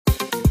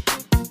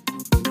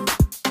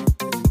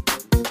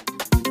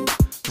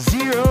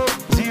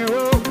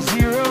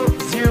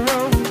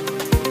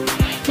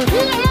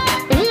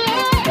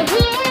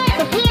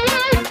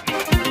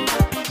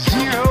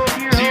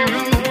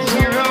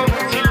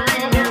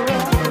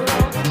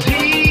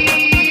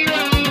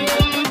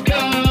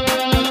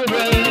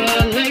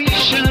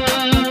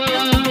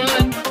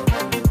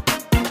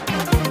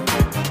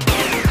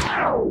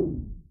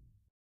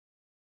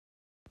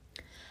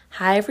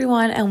Hi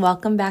everyone, and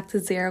welcome back to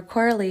Zero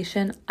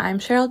Correlation. I'm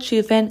Cheryl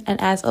Chuvin,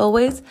 and as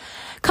always,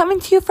 coming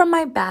to you from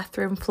my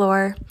bathroom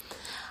floor.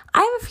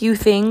 I have a few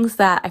things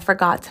that I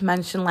forgot to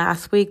mention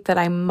last week that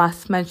I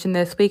must mention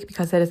this week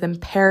because it is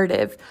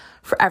imperative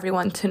for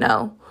everyone to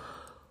know.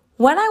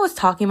 When I was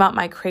talking about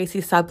my crazy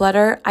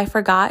subletter, I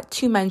forgot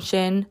to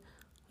mention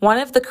one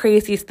of the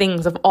craziest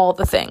things of all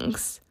the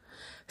things.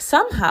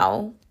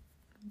 Somehow,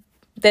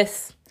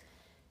 this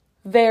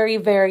very,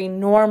 very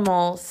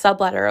normal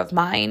subletter of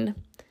mine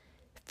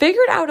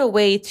figured out a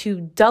way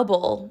to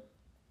double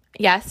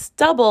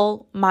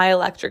my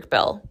electric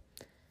bill.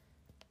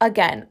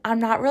 Again, I'm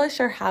not really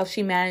sure how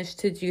she managed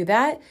to do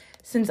that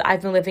since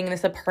I've been living in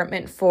this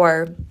apartment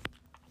for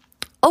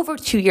over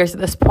 2 years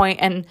at this point,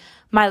 and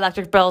my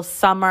electric bill,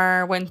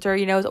 summer, winter,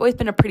 has always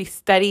been a pretty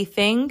steady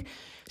thing.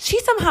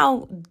 She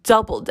somehow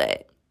doubled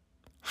it.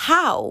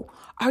 How?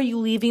 Are you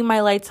leaving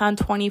my lights on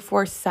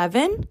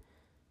 24/7?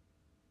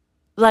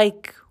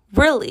 Like,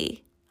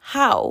 really?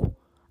 How?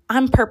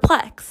 I'm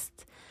perplexed.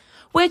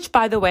 Which,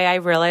 by the way, I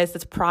realized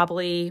is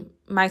probably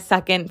my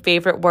second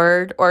favorite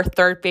word or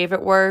third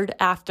favorite word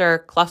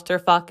after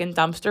clusterfuck and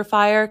dumpster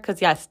fire.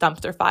 Because yes,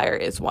 dumpster fire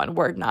is one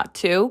word, not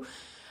two.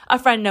 A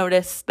friend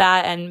noticed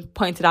that and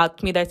pointed out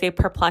to me that I say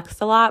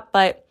perplexed a lot.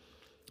 But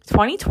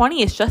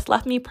 2020 has just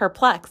left me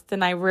perplexed.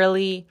 And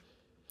it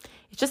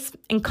just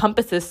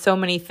encompasses so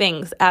many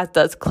things, as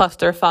does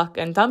clusterfuck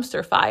and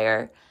dumpster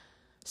fire.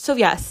 So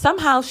yes,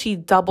 somehow she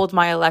doubled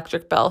my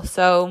electric bill.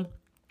 So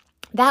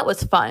that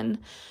was fun.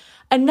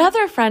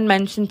 Another friend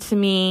mentioned to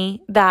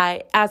me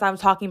that as I was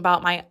talking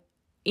about my,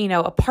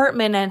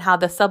 apartment and how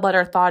the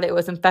subletter thought it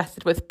was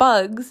infested with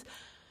bugs,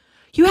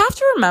 you have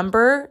to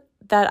remember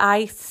that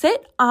I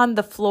sit on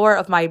the floor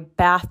of my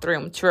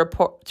bathroom to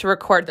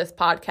record this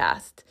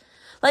podcast.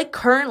 Like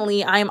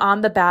currently, I'm on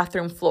the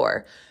bathroom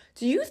floor.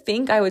 Do you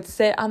think I would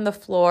sit on the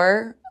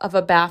floor of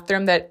a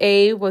bathroom that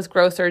A, was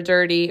gross or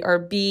dirty, or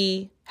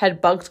B,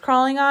 had bugs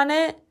crawling on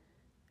it?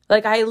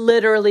 Like I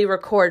literally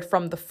record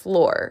from the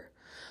floor.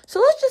 So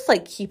let's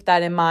just keep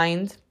that in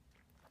mind.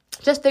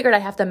 Just figured I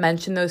have to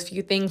mention those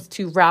few things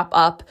to wrap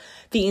up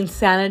the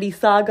insanity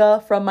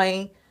saga from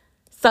my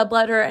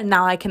subletter. And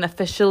now I can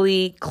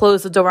officially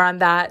close the door on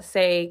that,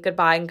 say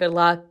goodbye and good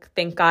luck.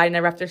 Thank God I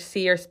never have to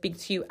see or speak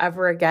to you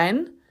ever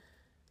again.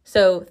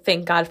 So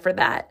thank God for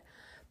that.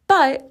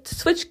 But to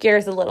switch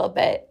gears a little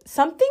bit,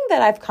 something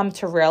that I've come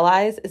to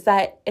realize is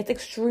that it's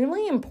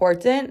extremely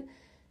important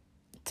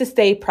to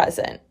stay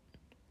present.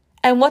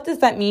 And what does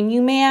that mean,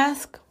 you may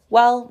ask?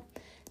 Well,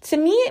 to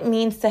me, it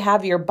means to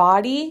have your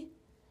body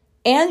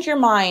and your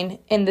mind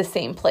in the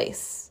same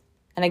place.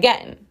 And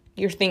again,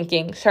 you're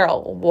thinking,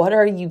 Cheryl, what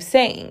are you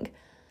saying?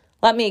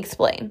 Let me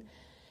explain.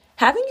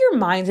 Having your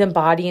mind and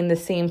body in the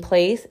same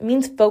place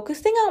means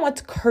focusing on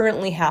what's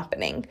currently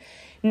happening,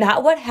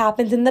 not what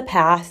happened in the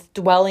past,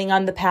 dwelling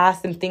on the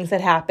past and things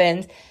that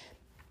happened,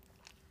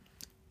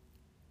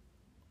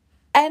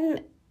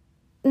 and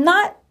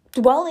not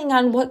dwelling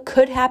on what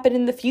could happen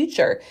in the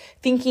future,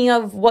 thinking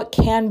of what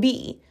can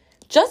be.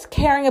 Just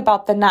caring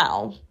about the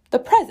now, the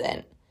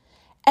present.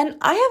 And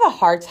I have a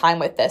hard time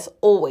with this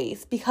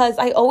always because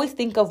I always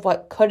think of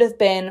what could have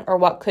been or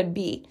what could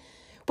be,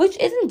 which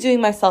isn't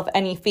doing myself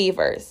any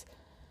favors.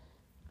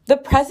 The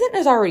present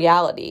is our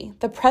reality.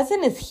 The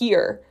present is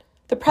here.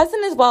 The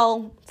present is,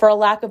 well, for a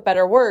lack of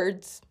better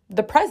words,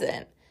 the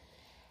present.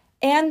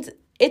 And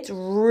it's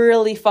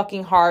really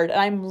fucking hard.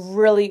 And I'm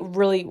really,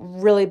 really,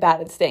 really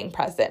bad at staying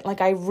present.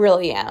 I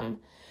really am.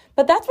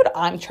 But that's what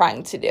I'm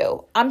trying to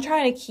do. I'm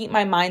trying to keep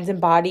my mind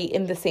and body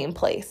in the same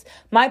place.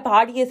 My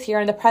body is here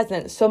in the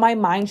present, so my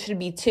mind should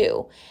be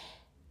too.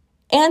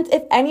 And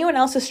if anyone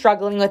else is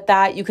struggling with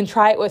that, you can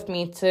try it with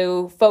me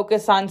to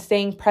focus on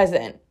staying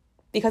present.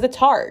 Because it's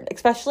hard,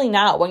 especially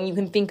now when you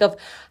can think of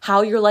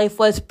how your life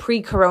was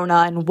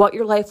pre-corona and what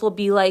your life will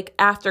be like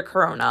after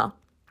corona.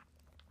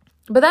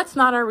 But that's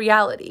not our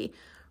reality.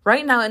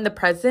 Right now in the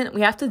present,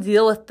 we have to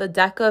deal with the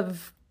deck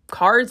of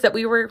cards that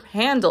we were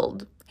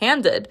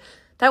handed.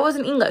 That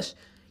wasn't English.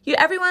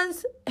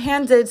 Everyone's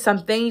handed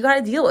something. You got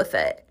to deal with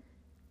it.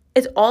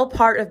 It's all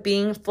part of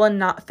being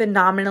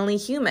phenomenally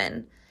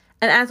human.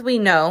 And as we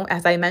know,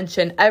 as I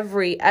mention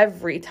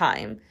every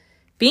time,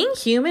 being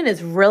human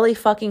is really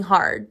fucking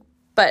hard.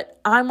 But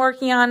I'm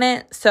working on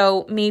it,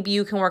 so maybe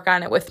you can work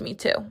on it with me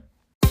too.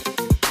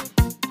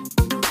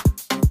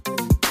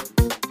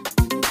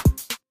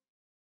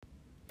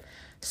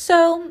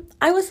 So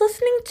I was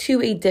listening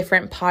to a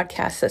different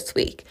podcast this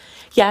week.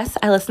 Yes,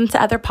 I listen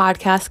to other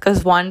podcasts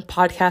because one,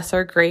 podcasts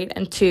are great,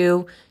 and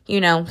two,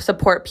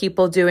 support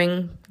people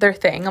doing their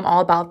thing. I'm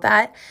all about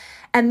that.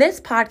 And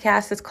this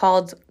podcast is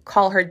called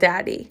Call Her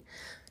Daddy.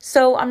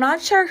 So I'm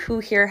not sure who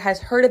here has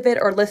heard of it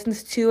or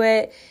listens to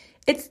it.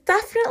 It's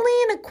definitely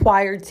an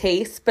acquired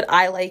taste, but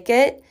I like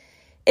it.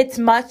 It's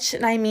much,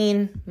 and I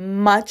mean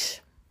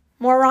much,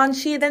 more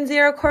raunchy than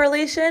Zero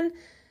Correlation.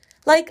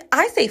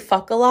 I say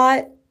fuck a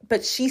lot,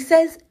 but she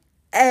says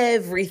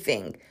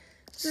everything.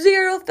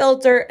 Zero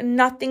filter,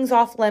 nothing's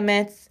off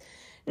limits,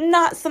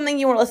 not something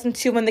you want to listen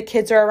to when the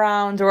kids are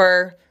around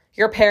or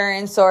your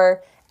parents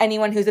or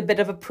anyone who's a bit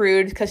of a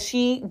prude because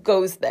she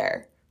goes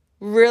there,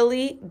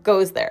 really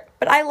goes there.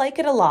 But I like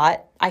it a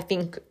lot. I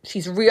think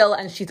she's real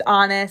and she's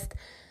honest,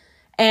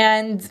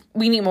 and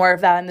we need more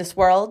of that in this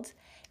world.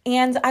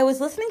 And I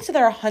was listening to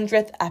their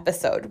 100th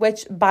episode,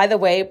 which, by the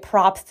way,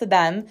 props to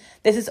them.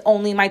 This is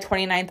only my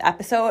 29th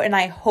episode, and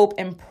I hope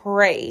and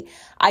pray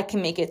I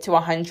can make it to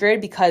 100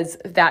 because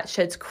that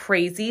shit's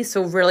crazy.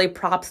 So really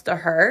props to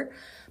her.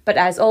 But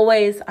as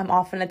always, I'm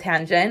off on a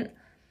tangent.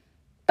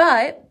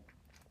 But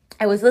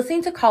I was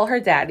listening to Call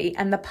Her Daddy,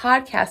 and the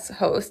podcast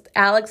host,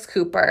 Alex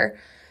Cooper,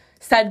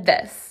 said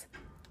this: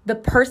 the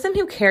person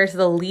who cares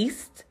the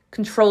least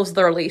controls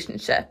the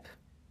relationship.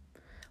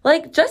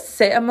 Like, just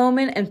sit a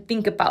moment and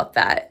think about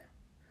that.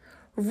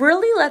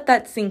 Really let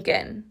that sink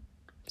in.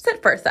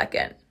 Sit for a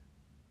second.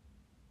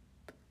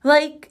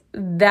 Like,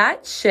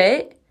 that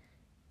shit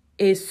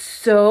is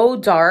so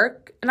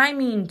dark, and I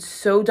mean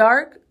so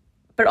dark,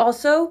 but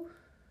also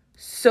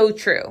so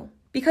true.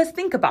 Because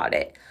think about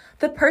it.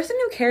 The person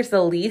who cares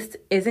the least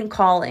isn't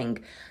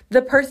calling.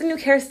 The person who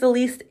cares the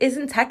least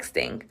isn't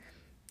texting.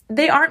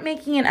 They aren't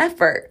making an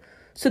effort.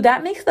 So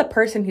that makes the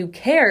person who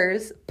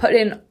cares put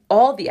in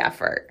all the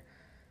effort.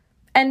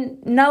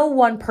 And no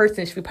one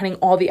person should be putting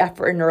all the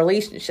effort in a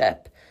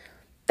relationship.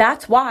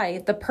 That's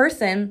why the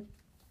person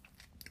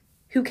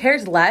who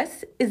cares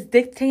less is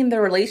dictating the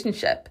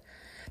relationship.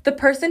 The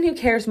person who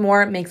cares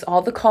more makes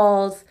all the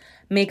calls,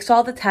 makes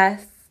all the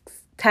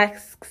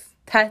texts.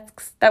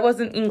 That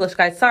wasn't English,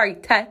 guys. Sorry,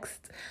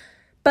 texts.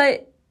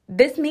 But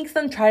this makes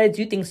them try to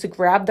do things to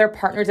grab their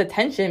partner's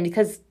attention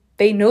because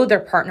they know their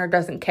partner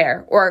doesn't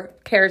care or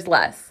cares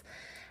less.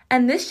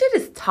 And this shit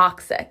is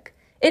toxic.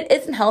 It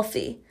isn't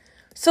healthy.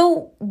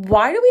 So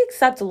why do we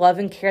accept love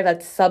and care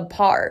that's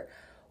subpar?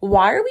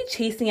 Why are we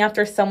chasing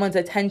after someone's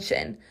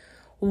attention?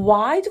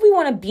 Why do we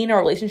want to be in a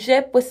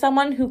relationship with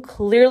someone who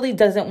clearly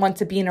doesn't want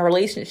to be in a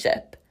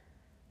relationship?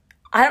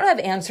 I don't have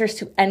answers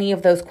to any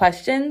of those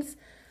questions,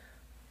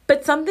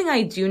 but something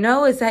I do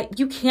know is that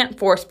you can't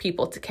force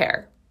people to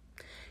care.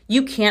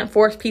 You can't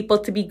force people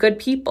to be good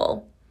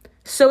people.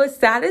 So as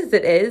sad as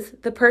it is,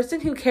 the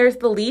person who cares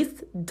the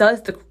least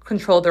does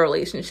control the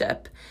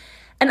relationship.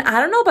 And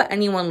I don't know about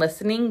anyone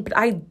listening, but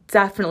I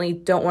definitely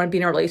don't want to be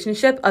in a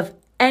relationship of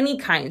any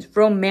kind,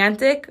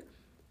 romantic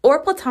or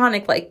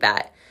platonic like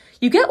that.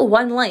 You get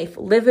one life,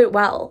 live it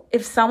well.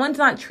 If someone's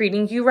not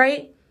treating you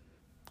right,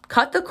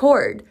 cut the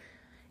cord.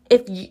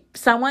 If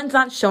someone's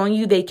not showing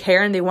you they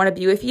care and they want to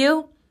be with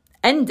you,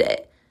 end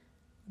it.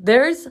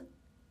 There's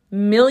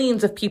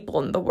millions of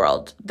people in the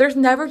world. There's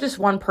never just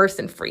one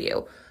person for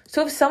you.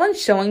 So if someone's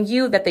showing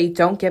you that they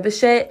don't give a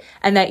shit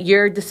and that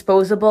you're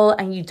disposable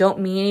and you don't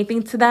mean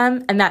anything to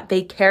them and that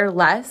they care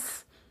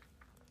less,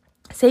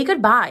 say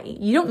goodbye.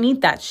 You don't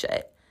need that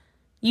shit.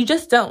 You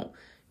just don't.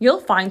 You'll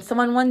find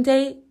someone one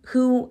day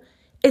who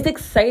is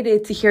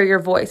excited to hear your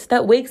voice,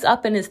 that wakes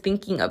up and is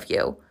thinking of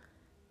you.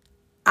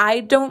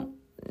 I don't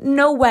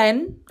know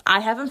when.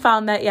 I haven't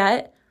found that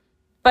yet,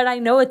 but I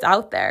know it's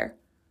out there.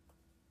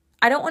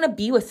 I don't want to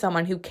be with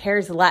someone who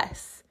cares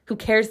less, who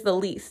cares the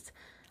least.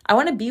 I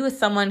want to be with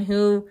someone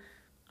who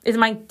is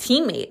my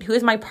teammate, who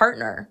is my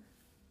partner.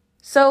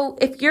 So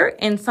if you're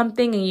in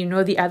something and you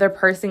know the other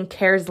person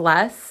cares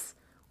less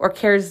or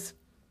cares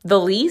the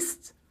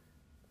least,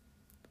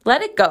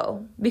 let it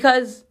go.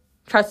 Because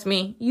trust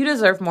me, you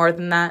deserve more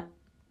than that.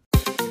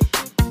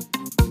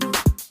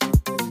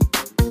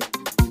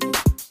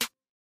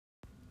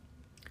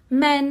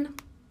 Men,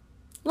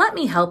 let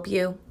me help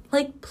you.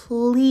 Like,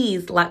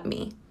 please let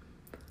me.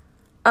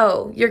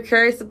 Oh, you're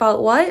curious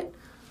about what?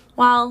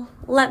 Well,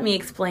 let me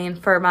explain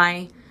for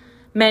my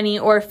many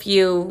or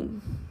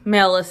few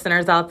male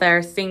listeners out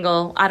there,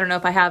 single. I don't know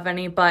if I have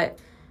any, but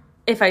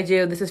if I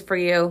do, this is for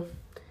you.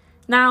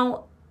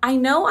 Now, I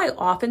know I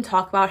often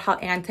talk about how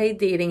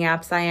anti-dating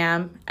apps I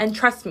am, and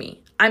trust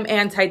me, I'm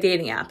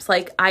anti-dating apps.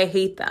 Like, I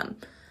hate them.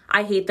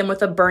 I hate them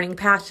with a burning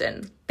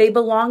passion. They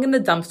belong in the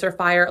dumpster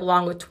fire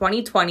along with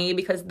 2020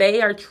 because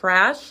they are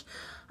trash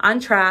on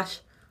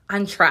trash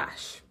on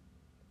trash.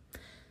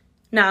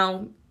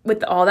 Now,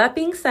 with all that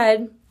being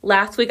said,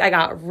 last week I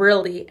got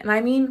really, and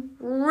I mean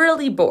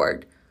really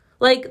bored.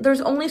 Like,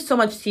 there's only so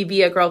much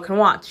TV a girl can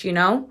watch, you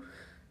know?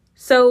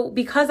 So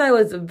because I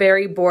was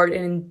very bored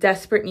and in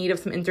desperate need of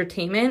some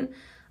entertainment,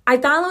 I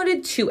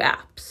downloaded 2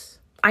 apps.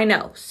 I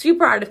know,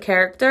 super out of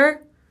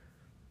character,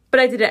 but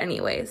I did it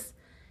anyways.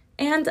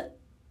 And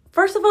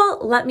first of all,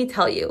 let me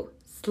tell you,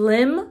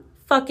 slim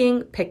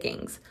fucking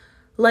pickings.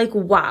 Like,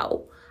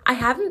 wow. I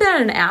haven't been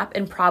on an app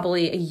in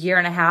probably a year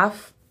and a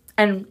half,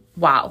 and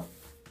wow.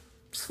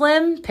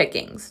 Slim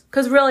pickings.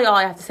 Because really all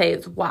I have to say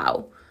is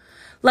wow.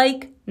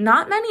 Like,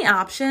 not many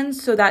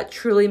options, so that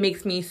truly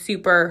makes me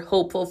super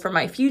hopeful for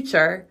my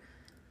future.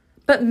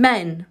 But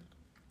men,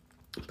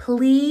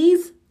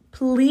 please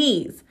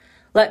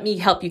let me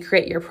help you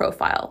create your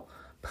profile.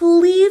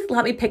 Please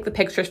let me pick the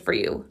pictures for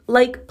you.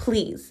 Like,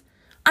 please.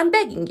 I'm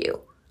begging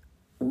you.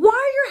 Why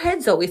are your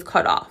heads always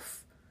cut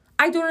off?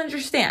 I don't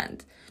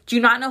understand. Do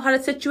you not know how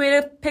to situate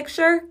a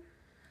picture?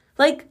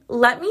 Like,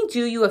 let me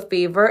do you a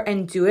favor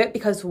and do it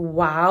because,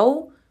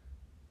 wow,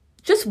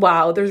 Just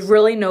wow, there's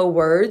really no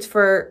words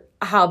for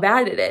how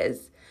bad it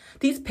is.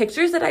 These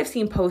pictures that I've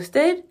seen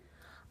posted,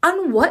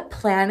 on what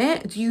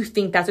planet do you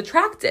think that's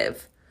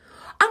attractive?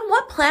 On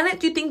what planet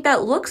do you think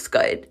that looks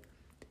good?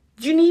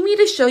 Do you need me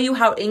to show you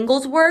how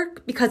angles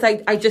work? Because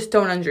I just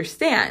don't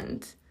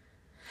understand.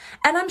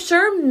 And I'm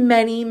sure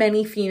many,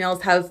 many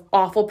females have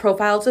awful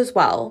profiles as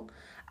well.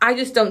 I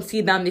just don't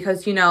see them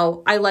because,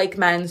 I like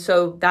men,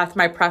 so that's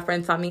my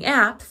preference on the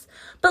apps.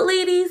 But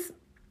ladies,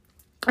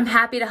 I'm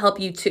happy to help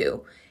you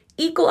too.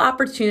 Equal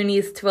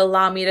opportunities to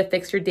allow me to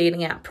fix your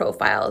dating app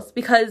profiles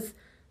because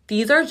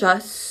these are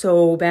just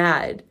so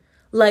bad.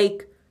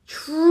 Like,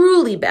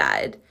 truly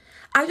bad.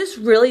 I just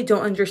really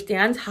don't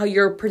understand how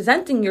you're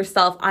presenting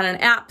yourself on an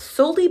app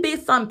solely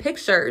based on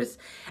pictures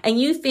and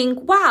you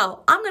think,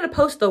 wow, I'm going to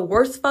post the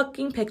worst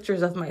fucking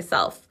pictures of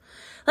myself.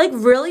 Like,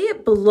 really,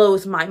 it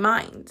blows my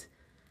mind.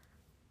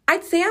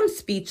 I'd say I'm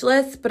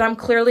speechless, but I'm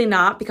clearly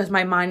not because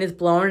my mind is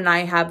blown and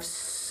I have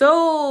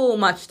so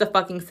much to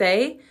fucking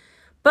say.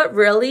 But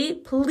really,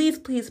 please,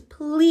 please,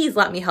 please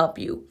let me help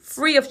you,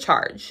 free of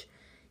charge.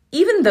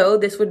 Even though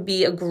this would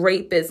be a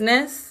great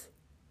business,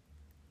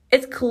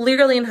 it's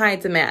clearly in high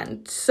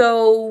demand.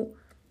 So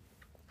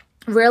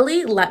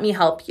really, let me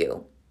help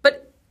you.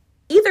 But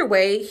either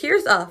way,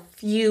 here's a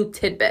few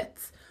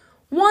tidbits.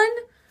 1,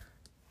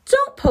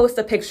 don't post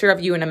a picture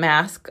of you in a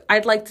mask.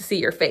 I'd like to see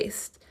your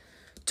face.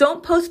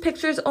 Don't post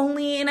pictures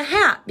only in a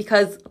hat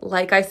because,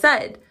 like I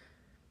said,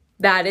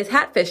 that is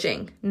hat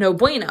fishing. No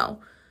bueno.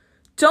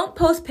 Don't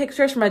post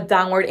pictures from a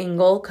downward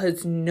angle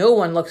because no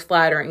one looks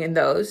flattering in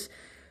those.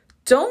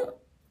 Don't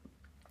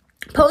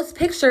post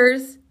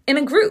pictures in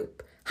a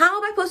group. How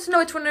am I supposed to know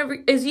which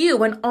one is you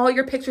when all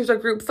your pictures are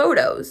group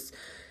photos?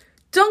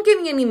 Don't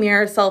give me any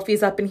mirror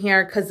selfies up in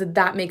here because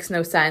that makes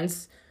no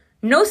sense.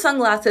 No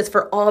sunglasses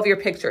for all of your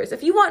pictures.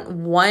 If you want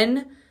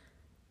one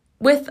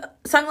with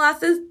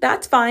sunglasses,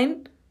 that's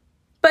fine,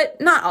 but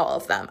not all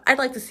of them. I'd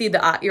like to see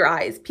your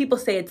eyes. People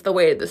say it's the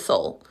way of the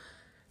soul.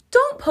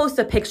 Don't post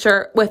a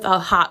picture with a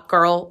hot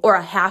girl or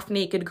a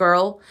half-naked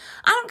girl.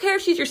 I don't care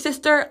if she's your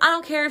sister. I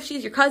don't care if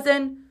she's your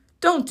cousin.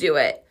 Don't do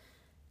it.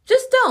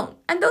 Just don't.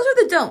 And those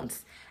are the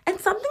don'ts. And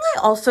something I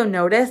also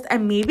noticed,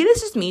 and maybe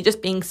this is me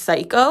just being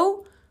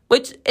psycho,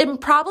 which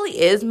it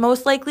probably is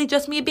most likely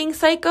just me being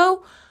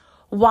psycho.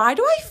 Why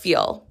do I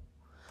feel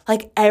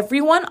like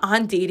everyone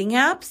on dating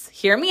apps,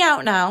 hear me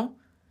out now,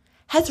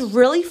 has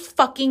really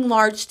fucking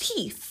large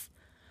teeth?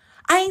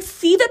 I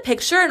see the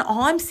picture and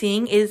all I'm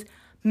seeing is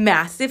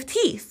massive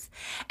teeth.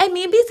 And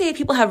maybe say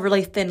people have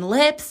really thin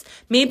lips.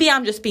 Maybe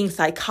I'm just being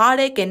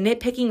psychotic and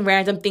nitpicking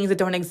random things that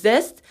don't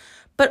exist.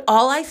 But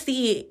all I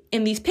see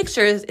in these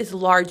pictures is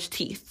large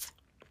teeth.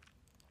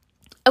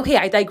 Okay,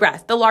 I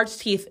digress. The large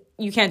teeth,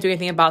 you can't do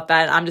anything about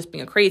that. I'm just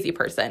being a crazy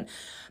person.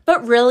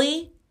 But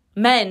really,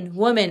 men,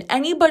 women,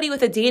 anybody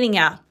with a dating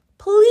app,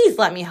 please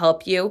let me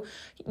help you.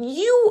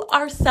 You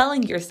are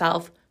selling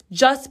yourself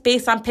just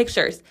based on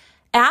pictures.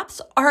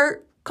 Apps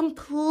are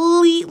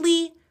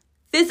completely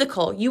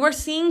physical. You are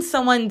seeing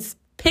someone's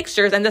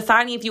pictures and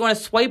deciding if you want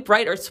to swipe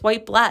right or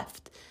swipe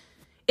left.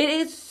 It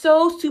is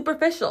so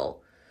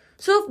superficial.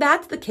 So if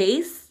that's the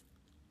case,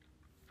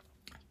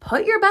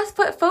 put your best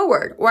foot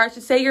forward, or I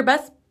should say your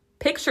best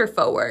picture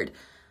forward.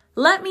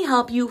 Let me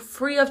help you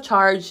free of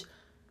charge.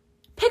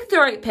 Pick the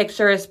right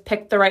pictures,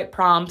 pick the right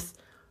prompts.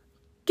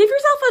 Give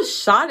yourself a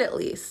shot at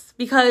least,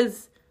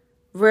 because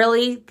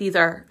really, these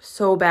are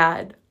so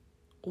bad.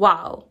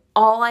 Wow.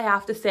 All I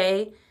have to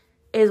say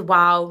is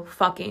wow,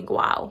 fucking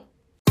wow.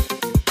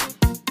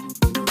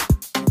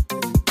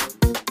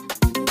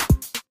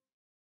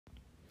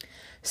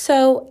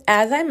 So,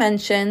 as I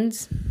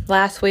mentioned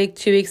last week,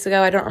 2 weeks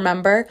ago, I don't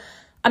remember,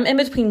 I'm in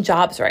between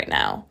jobs right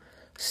now.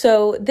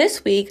 So,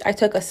 this week, I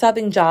took a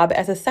subbing job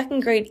as a second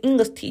grade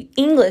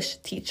English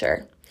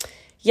teacher.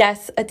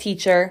 Yes, a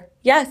teacher.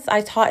 Yes,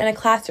 I taught in a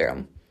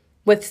classroom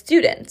with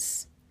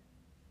students.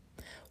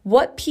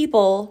 What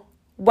people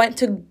went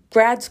to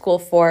grad school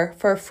for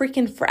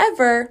freaking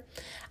forever,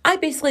 I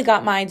basically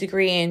got my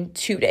degree in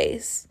 2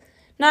 days.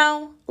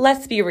 Now,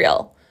 let's be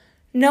real.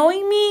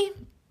 Knowing me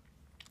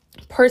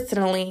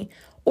personally,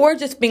 or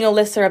just being a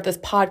listener of this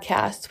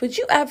podcast, would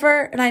you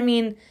ever, and I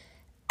mean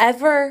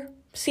ever,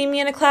 see me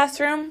in a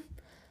classroom?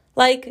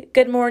 Like,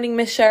 good morning,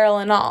 Miss Cheryl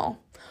and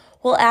all.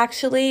 Well,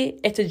 actually,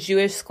 it's a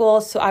Jewish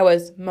school, so I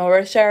was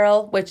Mora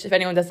Cheryl, which, if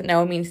anyone doesn't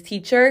know, means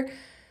teacher,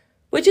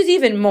 which is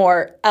even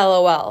more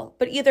LOL.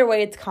 But either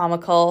way, it's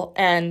comical,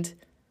 and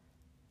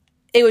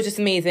it was just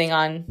amazing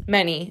on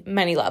many,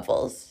 many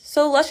levels.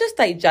 So let's just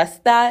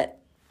digest that,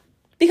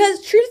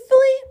 because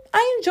truthfully,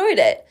 I enjoyed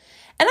it.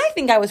 And I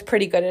think I was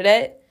pretty good at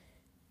it.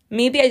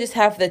 Maybe I just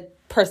have the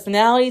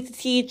personality to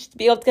teach, to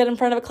be able to get in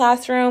front of a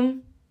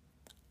classroom.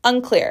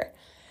 Unclear.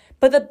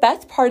 But the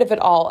best part of it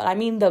all, and I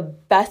mean the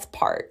best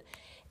part,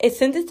 is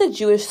since it's a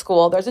Jewish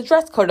school, there's a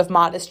dress code of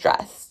modest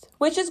dress,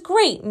 which is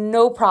great,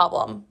 no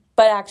problem,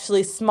 but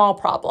actually small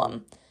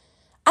problem.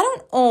 I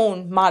don't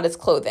own modest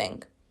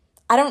clothing.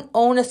 I don't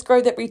own a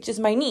skirt that reaches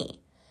my knee.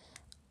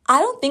 I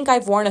don't think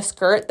I've worn a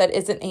skirt that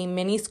isn't a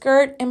mini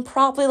skirt in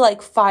probably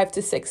like 5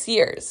 to 6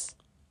 years.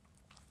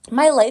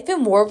 my life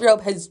and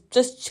wardrobe has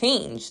just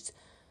changed.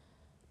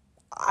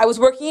 I was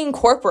working in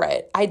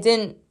corporate. I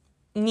didn't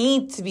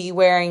need to be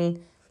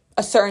wearing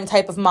a certain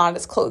type of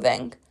modest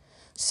clothing.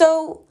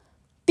 So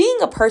being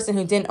a person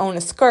who didn't own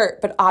a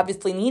skirt but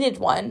obviously needed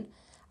one,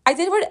 I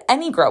did what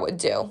any girl would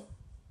do.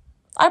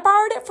 I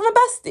borrowed it from a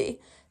bestie.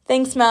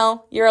 Thanks,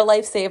 Mel. You're a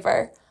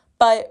lifesaver.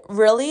 But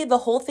really, the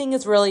whole thing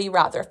is really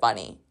rather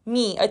funny.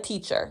 Me, a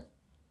teacher.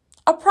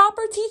 A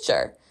proper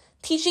teacher.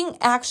 Teaching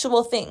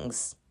actual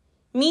things.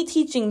 Me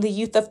teaching the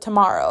youth of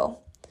tomorrow.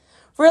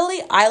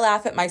 Really, I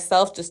laugh at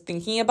myself just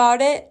thinking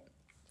about it.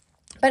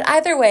 But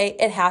either way,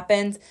 it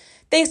happened.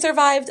 They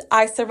survived.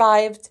 I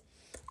survived.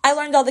 I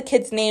learned all the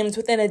kids' names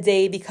within a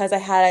day because I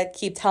had to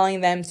keep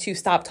telling them to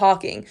stop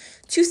talking,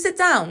 to sit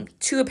down,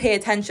 to pay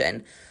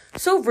attention.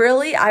 So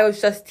really, I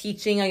was just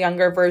teaching a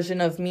younger version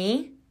of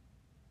me.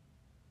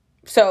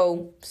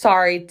 So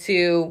sorry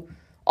to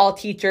all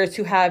teachers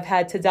who have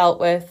had to deal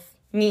with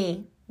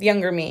me, the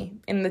younger me,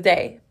 in the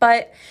day.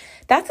 But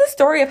that's the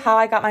story of how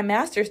I got my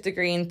master's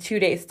degree in 2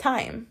 days'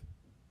 time.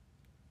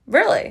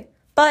 Really.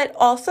 But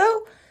also,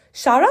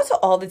 shout out to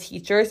all the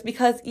teachers,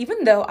 because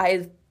even though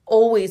I've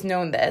always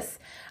known this,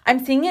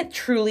 I'm seeing it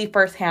truly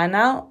firsthand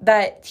now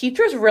that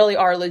teachers really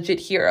are legit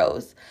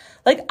heroes.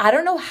 Like, I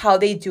don't know how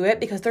they do it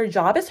because their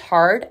job is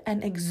hard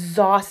and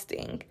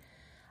exhausting.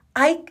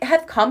 I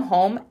have come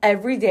home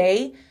every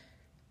day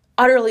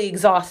utterly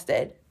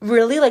exhausted,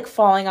 really like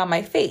falling on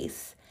my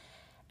face.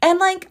 And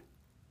like,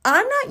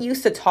 I'm not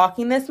used to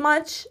talking this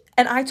much,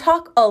 and I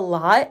talk a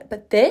lot,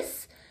 but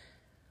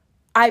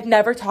I've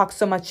never talked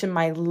so much in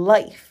my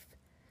life.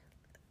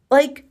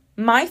 Like,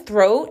 my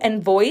throat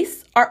and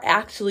voice are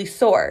actually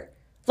sore.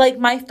 Like,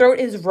 my throat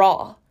is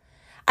raw.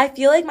 I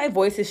feel like my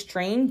voice is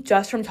strained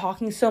just from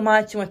talking so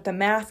much and with the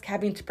mask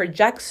having to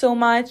project so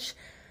much.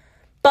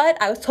 But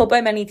I was told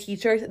by many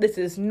teachers this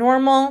is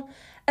normal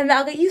and that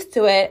I'll get used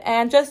to it,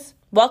 and just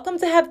welcome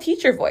to have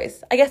teacher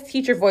voice. I guess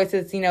teacher voice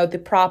is,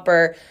 the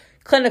proper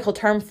clinical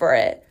term for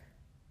it,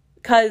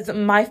 because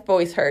my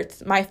voice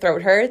hurts, my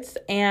throat hurts,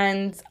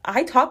 and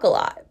I talk a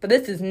lot, but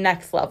this is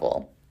next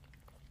level.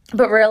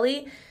 But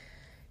really,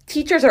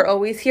 teachers are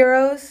always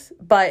heroes,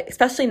 but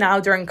especially now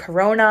during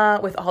Corona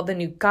with all the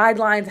new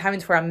guidelines, having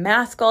to wear a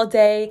mask all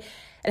day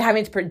and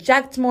having to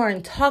project more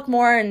and talk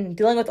more and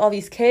dealing with all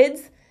these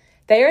kids,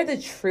 they are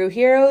the true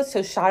heroes.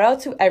 So shout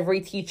out to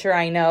every teacher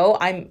I know.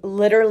 I'm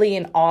literally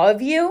in awe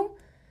of you.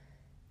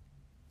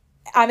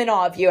 I'm in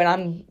awe of you, and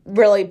I'm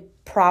really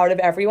proud of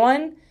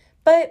everyone.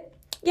 But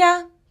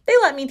yeah, they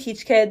let me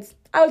teach kids.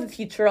 I was a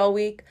teacher all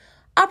week.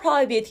 I'll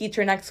probably be a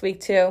teacher next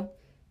week too.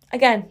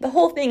 Again, the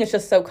whole thing is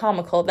just so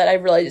comical that I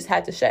really just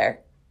had to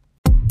share.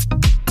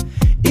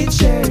 It's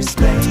Cher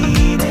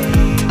explaining.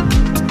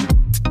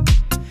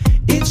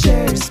 It's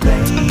Cher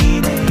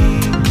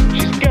explaining.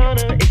 She's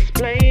gonna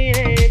explain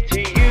it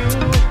to you.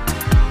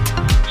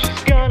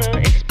 She's gonna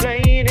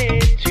explain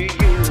it to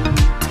you.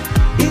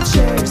 It's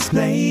Cher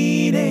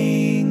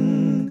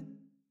explaining.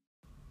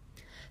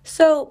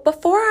 So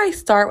before I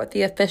start with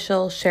the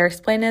official Cher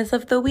explainers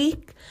of the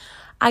week,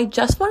 I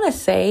just want to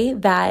say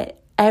that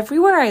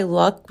everywhere I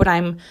look when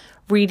I'm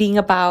reading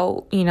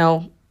about,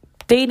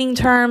 dating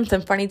terms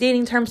and funny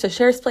dating terms to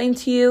share explain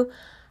to you,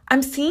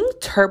 I'm seeing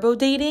turbo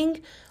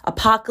dating,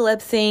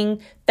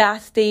 apocalypsing,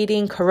 fast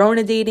dating,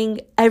 corona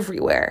dating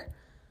everywhere.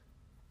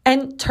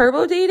 And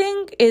turbo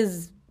dating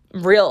is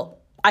real.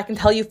 I can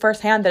tell you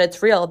firsthand that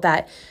it's real,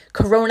 that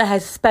corona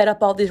has sped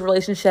up all these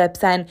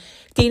relationships, and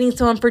dating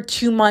someone for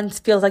 2 months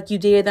feels like you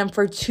dated them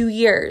for 2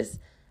 years.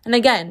 And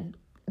again,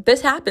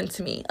 this happened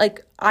to me.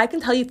 Like, I can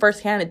tell you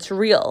firsthand it's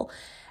real.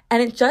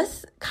 And it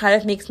just kind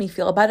of makes me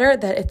feel better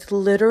that it's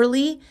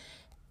literally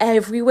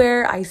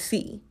everywhere I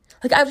see.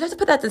 Like, I just have to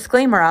put that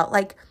disclaimer out.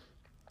 Like,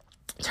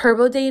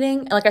 turbo dating,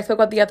 and like I spoke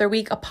about the other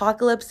week,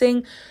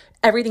 apocalypsing,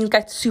 everything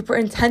gets super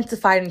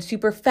intensified and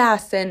super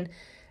fast, and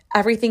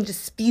everything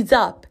just speeds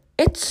up.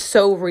 It's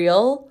so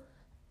real.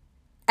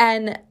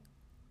 And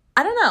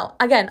I don't know.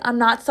 Again, I'm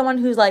not someone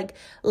who's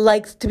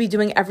likes to be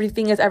doing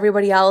everything as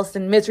everybody else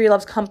and misery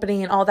loves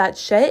company and all that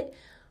shit.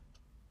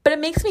 But it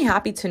makes me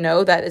happy to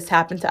know that it's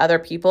happened to other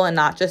people and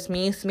not just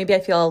me. So maybe I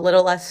feel a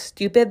little less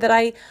stupid that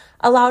I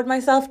allowed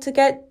myself to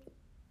get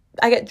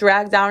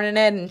dragged down in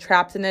it and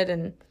trapped in it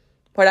and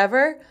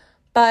whatever.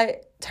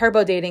 But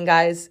turbo dating,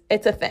 guys,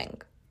 it's a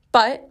thing.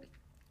 But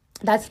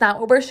that's not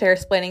what we're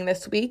share-splaining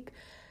this week.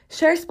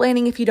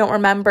 Share-splaining, if you don't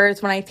remember,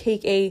 is when I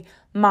take a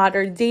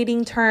modern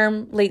dating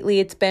term. Lately,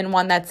 it's been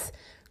one that's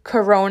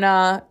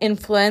corona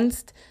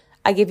influenced.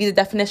 I give you the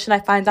definition I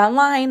find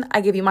online. I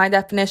give you my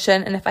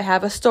definition. And if I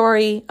have a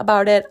story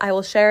about it, I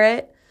will share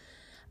it.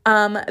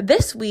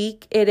 This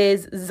week, it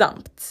is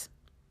zumped.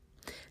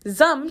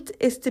 Zumped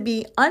is to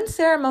be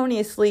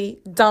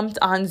unceremoniously dumped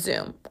on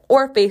Zoom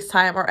or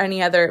FaceTime or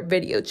any other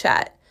video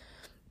chat.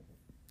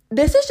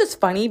 This is just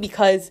funny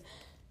because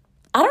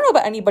I don't know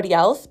about anybody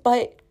else,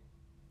 but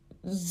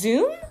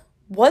Zoom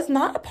was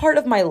not a part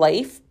of my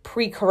life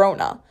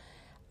pre-corona.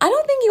 I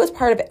don't think it was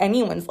part of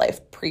anyone's life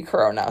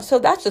pre-corona. So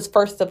that's just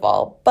first of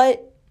all.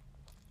 But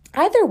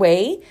either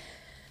way,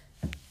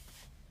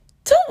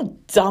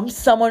 don't dump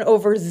someone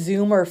over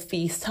Zoom or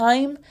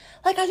FaceTime.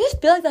 Like, I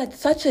just feel like that's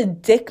such a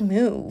dick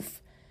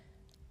move.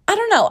 I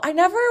don't know. I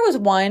never was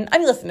one. I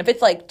mean, listen, if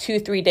it's like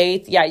 2-3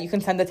 dates, yeah, you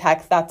can send a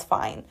text. That's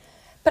fine.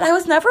 But I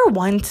was never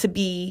one to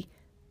be.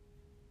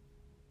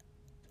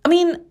 I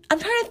mean, I'm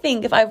trying to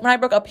think when I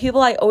broke up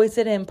people, I always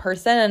did it in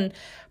person, and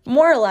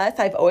more or less,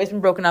 I've always been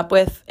broken up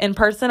with in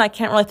person. I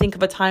can't really think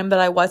of a time that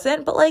I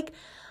wasn't, but like,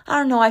 I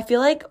don't know. I feel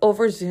like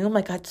over Zoom,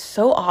 like, that's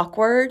so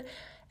awkward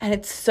and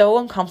it's so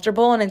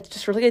uncomfortable and it's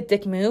just really a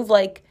dick move.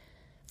 Like,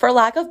 for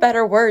lack of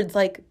better words,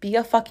 like, be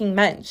a fucking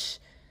mensch.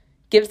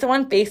 Give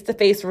someone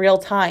face-to-face real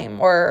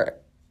time, or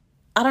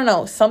I don't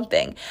know,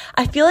 something.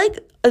 I feel like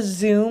a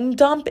Zoom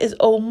dump is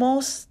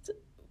almost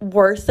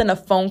worse than a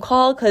phone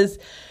call because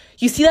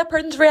you see that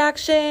person's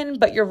reaction,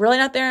 but you're really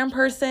not there in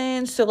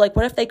person. So, like,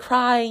 what if they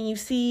cry and you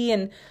see?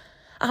 And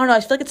I don't know. I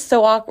just feel like it's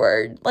so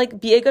awkward.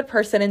 Like, be a good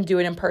person and do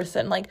it in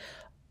person. Like,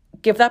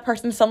 give that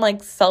person some,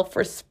 like,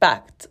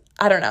 self-respect.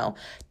 I don't know.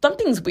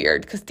 Something's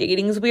weird because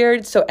dating's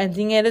weird. So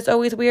ending it is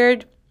always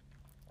weird.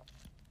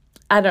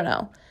 I don't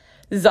know.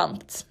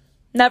 Zumped.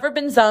 Never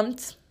been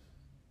zumped.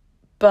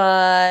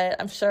 But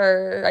I'm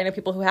sure I know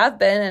people who have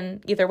been.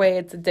 And either way,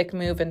 it's a dick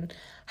move and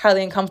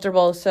highly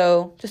uncomfortable.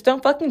 So just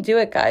don't fucking do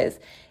it, guys.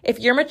 If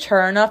you're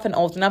mature enough and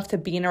old enough to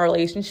be in a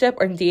relationship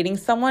or dating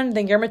someone,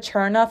 then you're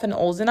mature enough and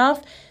old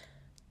enough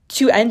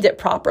to end it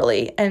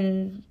properly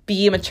and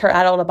be a mature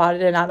adult about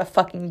it and not a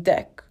fucking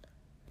dick.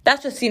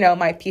 That's just,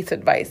 my piece of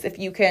advice. If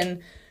you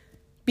can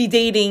be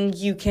dating,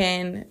 you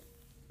can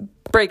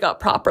break up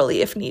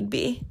properly if need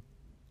be.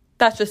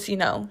 That's just,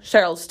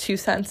 Cheryl's 2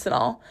 cents and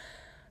all.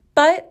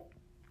 But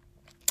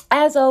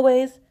as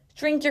always,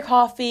 drink your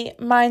coffee,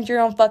 mind your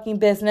own fucking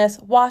business,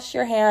 wash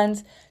your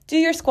hands, do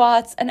your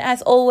squats, and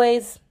as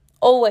always,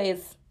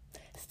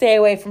 stay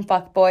away from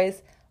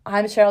fuckboys.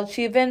 I'm Cheryl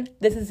Chuvin.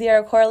 This is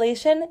Zero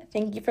Correlation.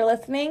 Thank you for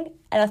listening,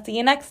 and I'll see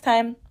you next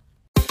time.